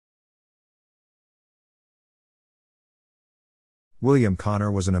William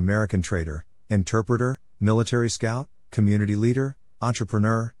Connor was an American trader, interpreter, military scout, community leader,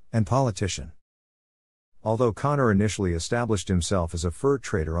 entrepreneur, and politician. Although Connor initially established himself as a fur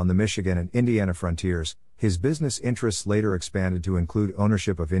trader on the Michigan and Indiana frontiers, his business interests later expanded to include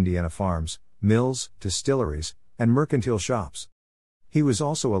ownership of Indiana farms, mills, distilleries, and mercantile shops. He was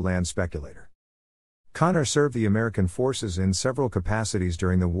also a land speculator. Connor served the American forces in several capacities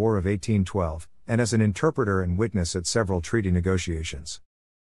during the War of 1812, and as an interpreter and witness at several treaty negotiations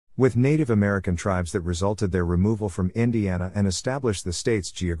with Native American tribes that resulted their removal from Indiana and established the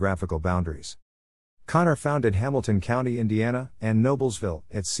state's geographical boundaries. Connor founded Hamilton County, Indiana, and Noblesville,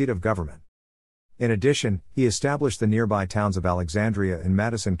 its seat of government. In addition, he established the nearby towns of Alexandria in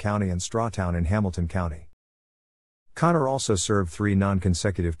Madison County and Strawtown in Hamilton County. Connor also served 3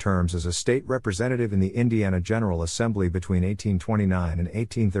 non-consecutive terms as a state representative in the Indiana General Assembly between 1829 and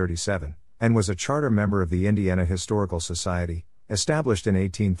 1837, and was a charter member of the Indiana Historical Society, established in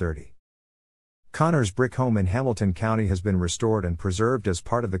 1830. Connor's brick home in Hamilton County has been restored and preserved as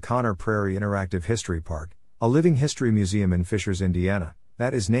part of the Connor Prairie Interactive History Park, a living history museum in Fishers, Indiana,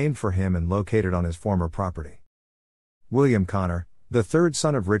 that is named for him and located on his former property. William Connor, the third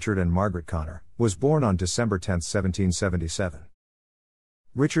son of Richard and Margaret Connor, was born on December 10, 1777.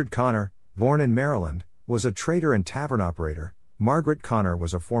 Richard Connor, born in Maryland, was a trader and tavern operator. Margaret Connor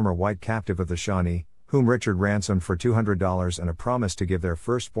was a former white captive of the Shawnee, whom Richard ransomed for $200 and a promise to give their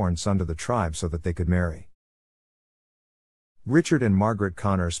firstborn son to the tribe so that they could marry. Richard and Margaret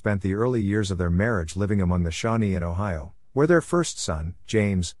Connor spent the early years of their marriage living among the Shawnee in Ohio, where their first son,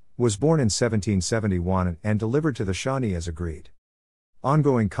 James, was born in 1771 and delivered to the Shawnee as agreed.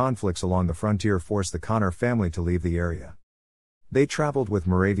 Ongoing conflicts along the frontier forced the Connor family to leave the area. They traveled with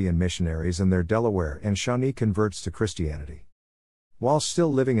Moravian missionaries and their Delaware and Shawnee converts to Christianity. While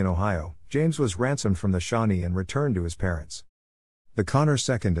still living in Ohio, James was ransomed from the Shawnee and returned to his parents. The Connor's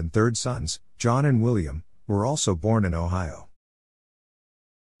second and third sons, John and William, were also born in Ohio.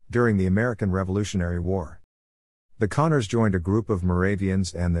 During the American Revolutionary War, the Connors joined a group of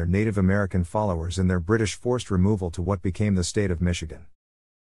Moravians and their Native American followers in their British forced removal to what became the state of Michigan.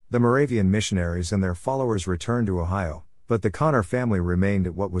 The Moravian missionaries and their followers returned to Ohio, but the Connor family remained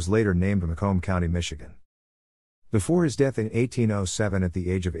at what was later named Macomb County, Michigan. Before his death in 1807 at the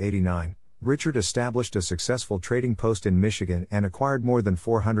age of 89, Richard established a successful trading post in Michigan and acquired more than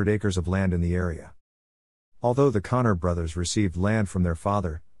 400 acres of land in the area. Although the Connor brothers received land from their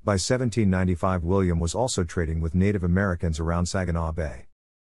father, by 1795 William was also trading with Native Americans around Saginaw Bay.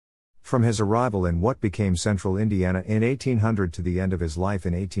 From his arrival in what became central Indiana in 1800 to the end of his life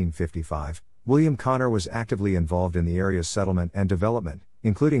in 1855, William Connor was actively involved in the area's settlement and development,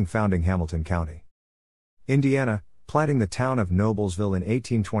 including founding Hamilton County, Indiana, platting the town of Noblesville in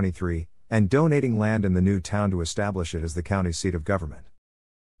 1823, and donating land in the new town to establish it as the county seat of government.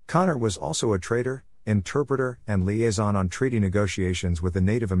 Connor was also a trader, interpreter, and liaison on treaty negotiations with the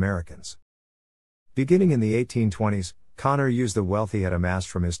Native Americans. Beginning in the 1820s, Connor used the wealth he had amassed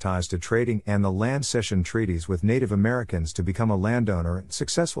from his ties to trading and the land cession treaties with Native Americans to become a landowner and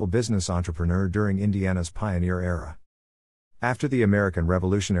successful business entrepreneur during Indiana's pioneer era. After the American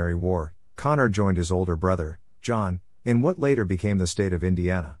Revolutionary War, Connor joined his older brother, John, in what later became the state of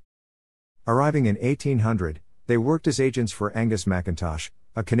Indiana. Arriving in 1800, they worked as agents for Angus McIntosh,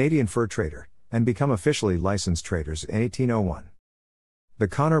 a Canadian fur trader, and become officially licensed traders in 1801. The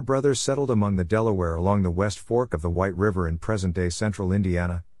Connor brothers settled among the Delaware along the West Fork of the White River in present-day central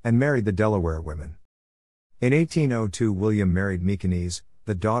Indiana, and married the Delaware women. In 1802 William married Meekanese,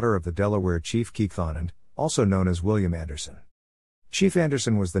 the daughter of the Delaware chief Keekthonand, also known as William Anderson. Chief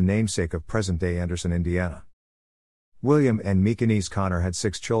Anderson was the namesake of present-day Anderson, Indiana. William and Meekanese Connor had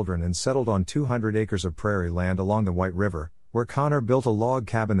 6 children and settled on 200 acres of prairie land along the White River, where Connor built a log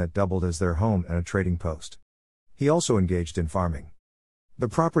cabin that doubled as their home and a trading post. He also engaged in farming. The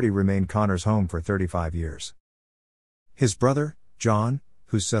property remained Connor's home for 35 years. His brother, John,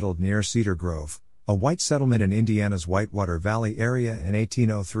 who settled near Cedar Grove, a white settlement in Indiana's Whitewater Valley area in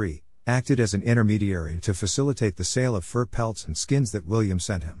 1803, acted as an intermediary to facilitate the sale of fur pelts and skins that William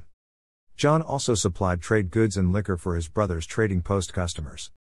sent him. John also supplied trade goods and liquor for his brother's trading post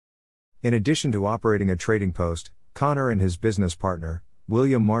customers. In addition to operating a trading post, Connor and his business partner,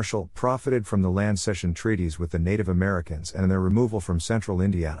 William Marshall, profited from the land cession treaties with the Native Americans and their removal from central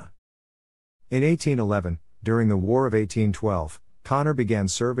Indiana. In 1811, during the War of 1812, Connor began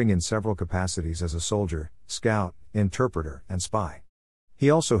serving in several capacities as a soldier, scout, interpreter, and spy. He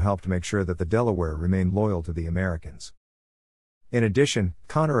also helped make sure that the Delaware remained loyal to the Americans. In addition,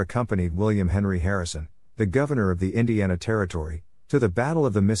 Connor accompanied William Henry Harrison, the governor of the Indiana Territory, to the Battle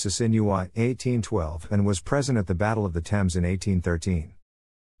of the Mississippi in 1812 and was present at the Battle of the Thames in 1813.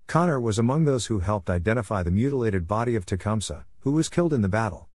 Connor was among those who helped identify the mutilated body of Tecumseh, who was killed in the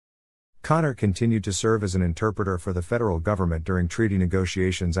battle. Connor continued to serve as an interpreter for the federal government during treaty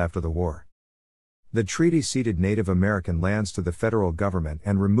negotiations after the war. The treaty ceded Native American lands to the federal government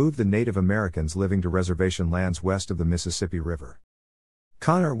and removed the Native Americans living to reservation lands west of the Mississippi River.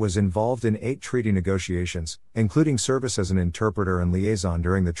 Connor was involved in 8 treaty negotiations, including service as an interpreter and liaison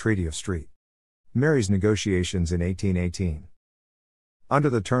during the Treaty of St. Mary's negotiations in 1818. Under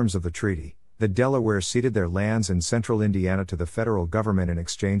the terms of the treaty, the Delaware ceded their lands in central Indiana to the federal government in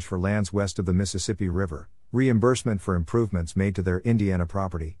exchange for lands west of the Mississippi River, reimbursement for improvements made to their Indiana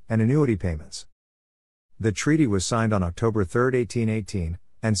property, and annuity payments. The treaty was signed on October 3, 1818,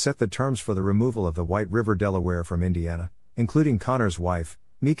 and set the terms for the removal of the White River Delaware from Indiana, including Connor's wife,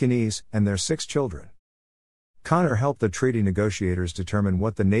 Meekanese, and their 6 children. Connor helped the treaty negotiators determine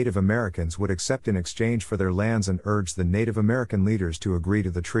what the Native Americans would accept in exchange for their lands and urged the Native American leaders to agree to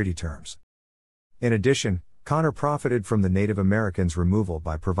the treaty terms. In addition, Connor profited from the Native Americans' removal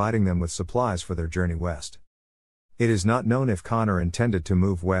by providing them with supplies for their journey west. It is not known if Connor intended to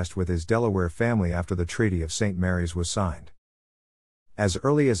move west with his Delaware family after the Treaty of St. Mary's was signed. As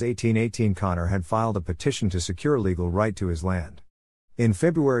early as 1818, Connor had filed a petition to secure legal right to his land. In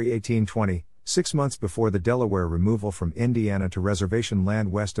February 1820, 6 months before the Delaware removal from Indiana to reservation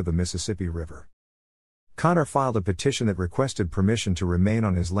land west of the Mississippi River, Connor filed a petition that requested permission to remain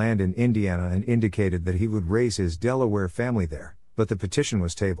on his land in Indiana and indicated that he would raise his Delaware family there, but the petition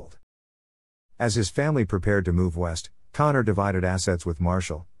was tabled. As his family prepared to move west, Connor divided assets with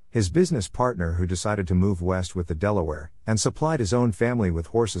Marshall, his business partner, who decided to move west with the Delaware, and supplied his own family with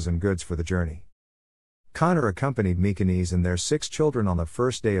horses and goods for the journey. Connor accompanied Meekanese and their 6 children on the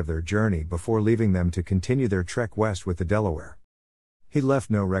first day of their journey before leaving them to continue their trek west with the Delaware. He left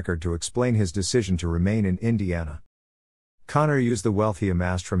no record to explain his decision to remain in Indiana. Connor used the wealth he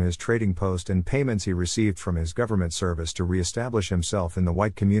amassed from his trading post and payments he received from his government service to re-establish himself in the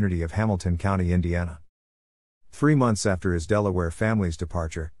white community of Hamilton County, Indiana. 3 months after his Delaware family's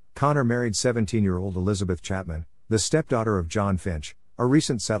departure, Connor married 17-year-old Elizabeth Chapman, the stepdaughter of John Finch, a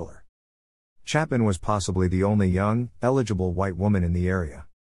recent settler. Chapman was possibly the only young, eligible white woman in the area.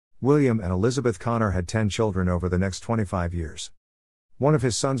 William and Elizabeth Connor had 10 children over the next 25 years. One of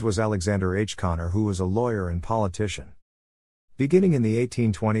his sons was Alexander H. Connor, who was a lawyer and politician. Beginning in the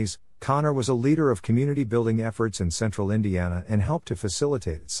 1820s, Connor was a leader of community building efforts in central Indiana and helped to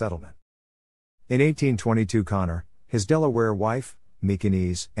facilitate its settlement. In 1822, Connor, his Delaware wife,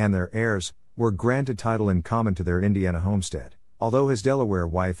 Meekanese, and their heirs, were granted title in common to their Indiana homestead, although his Delaware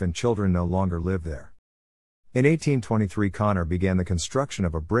wife and children no longer lived there. In 1823, Connor began the construction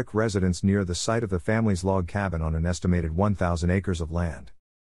of a brick residence near the site of the family's log cabin on an estimated 1,000 acres of land.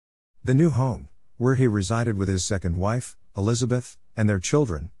 The new home, where he resided with his second wife, Elizabeth, and their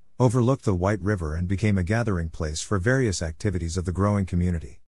children, overlooked the White River and became a gathering place for various activities of the growing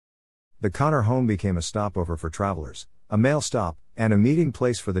community. The Connor home became a stopover for travelers, a mail stop, and a meeting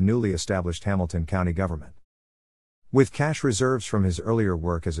place for the newly established Hamilton County government. With cash reserves from his earlier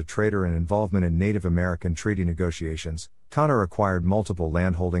work as a trader and involvement in Native American treaty negotiations, Connor acquired multiple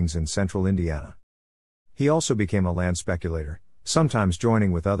landholdings in central Indiana. He also became a land speculator, sometimes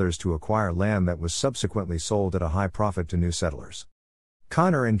joining with others to acquire land that was subsequently sold at a high profit to new settlers.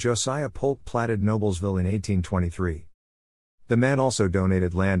 Connor and Josiah Polk platted Noblesville in 1823. The men also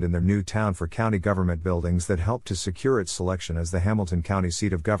donated land in their new town for county government buildings that helped to secure its selection as the Hamilton County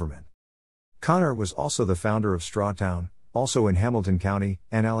seat of government. Connor was also the founder of Strawtown, also in Hamilton County,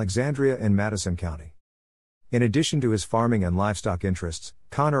 and Alexandria in Madison County. In addition to his farming and livestock interests,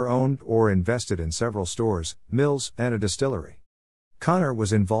 Connor owned or invested in several stores, mills, and a distillery. Connor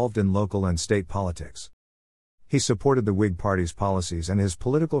was involved in local and state politics. He supported the Whig Party's policies and his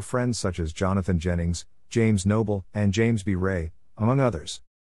political friends such as Jonathan Jennings, James Noble, and James B. Ray, among others.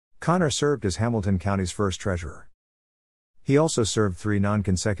 Connor served as Hamilton County's first treasurer. He also served 3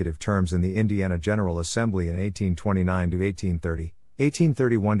 non-consecutive terms in the Indiana General Assembly in 1829 to 1830,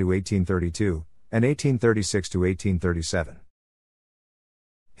 1831 to 1832, and 1836 to 1837.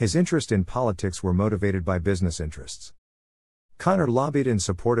 His interest in politics were motivated by business interests. Connor lobbied in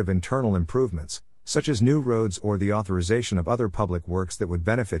support of internal improvements, such as new roads or the authorization of other public works that would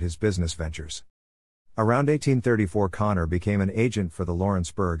benefit his business ventures. Around 1834, Connor became an agent for the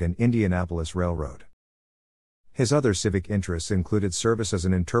Lawrenceburg and Indianapolis Railroad. His other civic interests included service as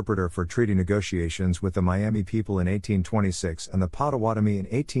an interpreter for treaty negotiations with the Miami people in 1826 and the Potawatomi in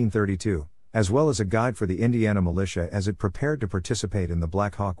 1832, as well as a guide for the Indiana militia as it prepared to participate in the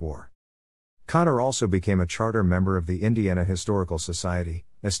Black Hawk War. Connor also became a charter member of the Indiana Historical Society,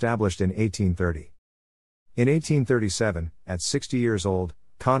 established in 1830. In 1837, at 60 years old,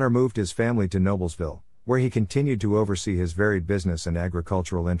 Connor moved his family to Noblesville, where he continued to oversee his varied business and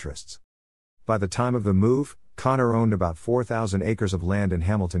agricultural interests. By the time of the move, Connor owned about 4,000 acres of land in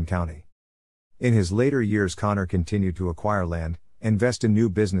Hamilton County. In his later years, Connor continued to acquire land, invest in new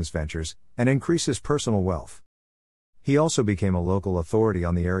business ventures, and increase his personal wealth. He also became a local authority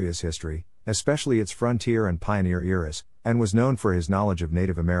on the area's history, especially its frontier and pioneer eras, and was known for his knowledge of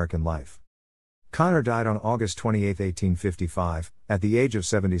Native American life. Connor died on August 28, 1855, at the age of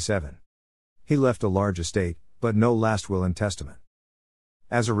 77. He left a large estate, but no last will and testament.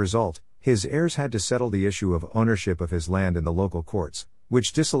 As a result, his heirs had to settle the issue of ownership of his land in the local courts,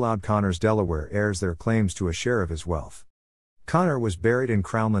 which disallowed Connor's Delaware heirs their claims to a share of his wealth. Connor was buried in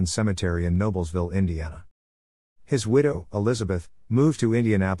Crownland Cemetery in Noblesville, Indiana. His widow, Elizabeth, moved to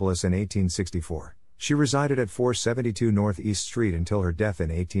Indianapolis in 1864. She resided at 472 Northeast Street until her death in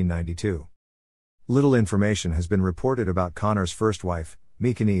 1892. Little information has been reported about Connor's first wife,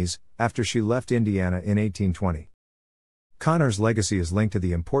 Meekanese, after she left Indiana in 1820. Connor's legacy is linked to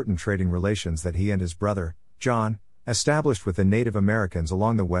the important trading relations that he and his brother, John, established with the Native Americans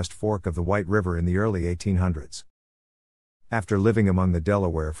along the West Fork of the White River in the early 1800s. After living among the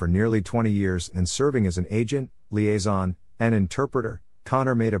Delaware for nearly 20 years and serving as an agent, liaison, and interpreter,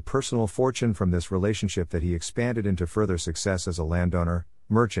 Connor made a personal fortune from this relationship that he expanded into further success as a landowner,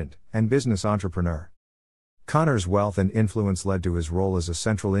 merchant, and business entrepreneur. Connor's wealth and influence led to his role as a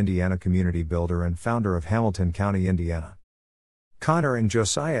central Indiana community builder and founder of Hamilton County, Indiana. Connor and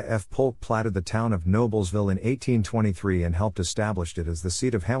Josiah F. Polk platted the town of Noblesville in 1823 and helped establish it as the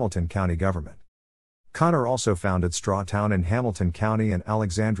seat of Hamilton County government. Connor also founded Strawtown in Hamilton County and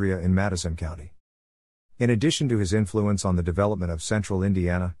Alexandria in Madison County. In addition to his influence on the development of central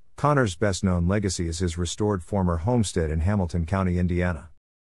Indiana, Connor's best-known legacy is his restored former homestead in Hamilton County, Indiana.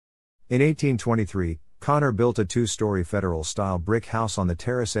 In 1823, Connor built a two-story Federal-style brick house on the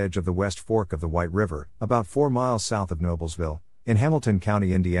terrace edge of the West Fork of the White River, about 4 miles south of Noblesville, in Hamilton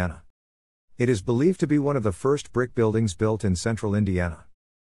County, Indiana. It is believed to be one of the first brick buildings built in central Indiana.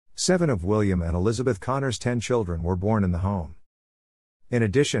 7 of William and Elizabeth Connor's 10 children were born in the home. In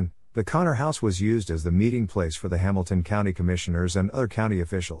addition, the Connor House was used as the meeting place for the Hamilton County Commissioners and other county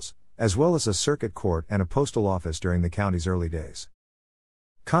officials, as well as a circuit court and a postal office during the county's early days.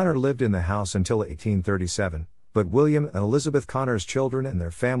 Connor lived in the house until 1837, but William and Elizabeth Connor's children and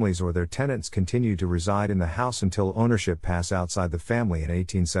their families or their tenants continued to reside in the house until ownership passed outside the family in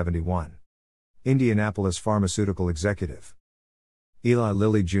 1871. Indianapolis pharmaceutical executive Eli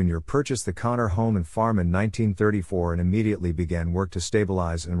Lilly Jr. purchased the Connor home and farm in 1934 and immediately began work to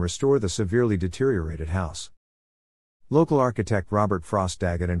stabilize and restore the severely deteriorated house. Local architect Robert Frost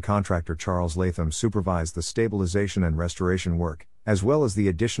Daggett and contractor Charles Latham supervised the stabilization and restoration work, as well as the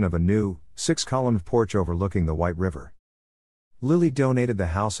addition of a new, 6-columned porch overlooking the White River. Lilly donated the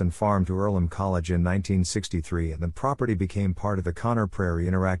house and farm to Earlham College in 1963 and the property became part of the Connor Prairie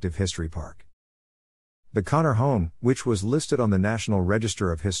Interactive History Park. The Connor home, which was listed on the National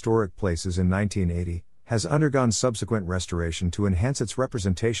Register of Historic Places in 1980, has undergone subsequent restoration to enhance its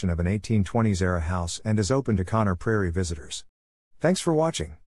representation of an 1820s-era house and is open to Connor Prairie visitors. Thanks for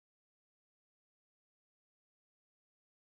watching.